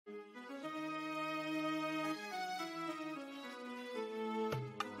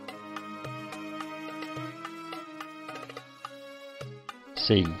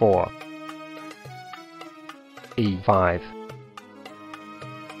C4, E5,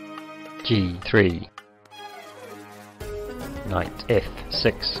 G3, knight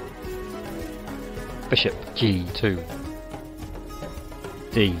F6, bishop G2,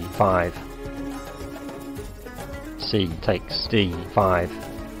 D5, C takes D5,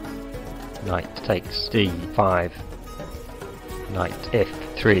 knight takes D5, knight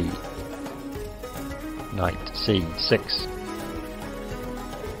F3, knight C6,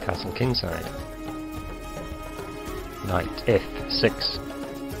 castle kingside, knight F6,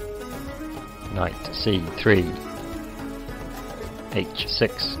 knight C3,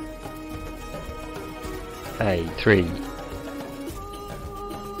 H6, A3,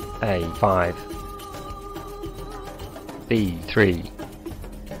 A5, B3,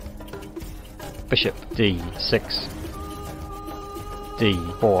 bishop D6,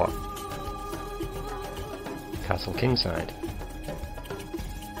 D4, castle kingside,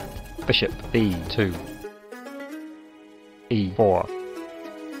 bishop B2, E4,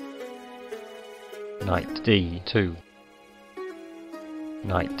 knight D2,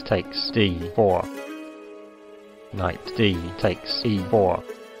 knight takes D4, knight D takes E4,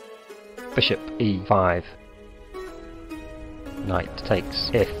 bishop E5, knight takes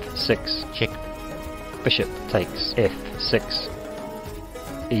F6, check, bishop takes F6,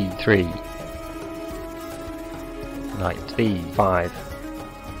 E3, knight B5,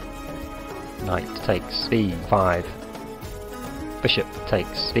 knight takes B5, bishop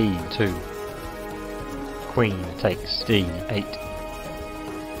takes B2, queen takes D8,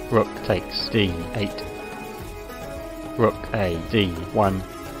 rook takes D8, rook A D1,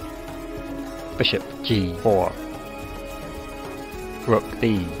 bishop G4, rook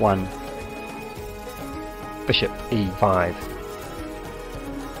B1, bishop E5,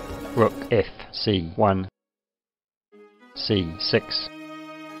 rook FC1, C6,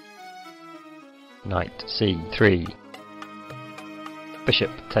 knight C3,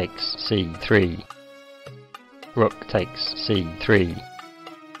 bishop takes C3, rook takes C3,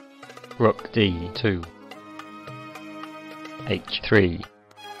 rook D2, H3,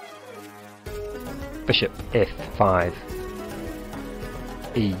 bishop F5,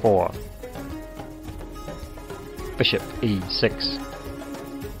 E4, bishop E6,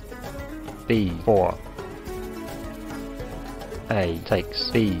 B4, A takes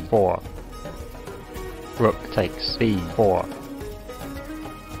B4, rook takes B4,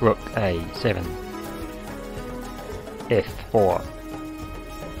 rook A7, F4,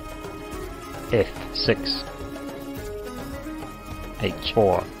 F6,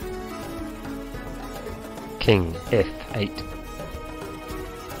 H4, king F8,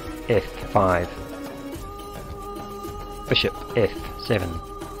 F5, bishop F7,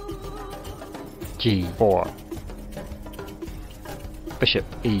 G4, bishop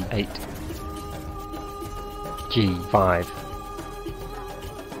E8, G5,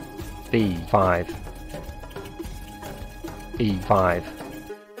 B5, E5,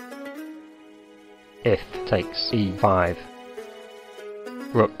 F takes E5,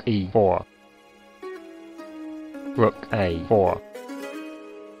 rook E4, rook A4,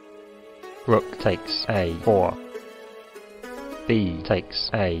 rook takes A4, B takes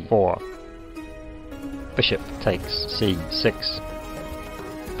A4, bishop takes C6,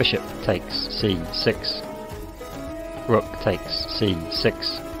 bishop takes C6, rook takes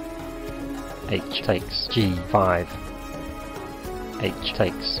C6, H takes G5, H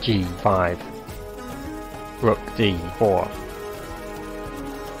takes G5, rook D4,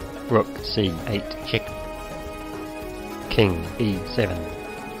 rook C8 check, king E7,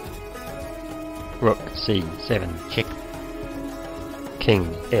 rook C7 check, king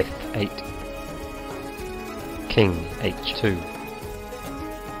F8, king H2,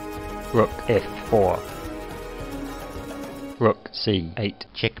 rook F4, rook C8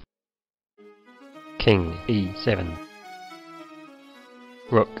 check, king E7,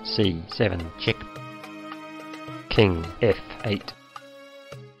 rook C7 check, king F8,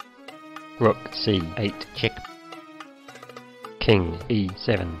 rook C8 check, king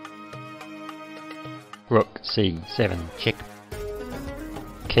E7, rook C7 check,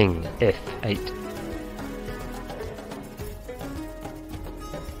 king F8,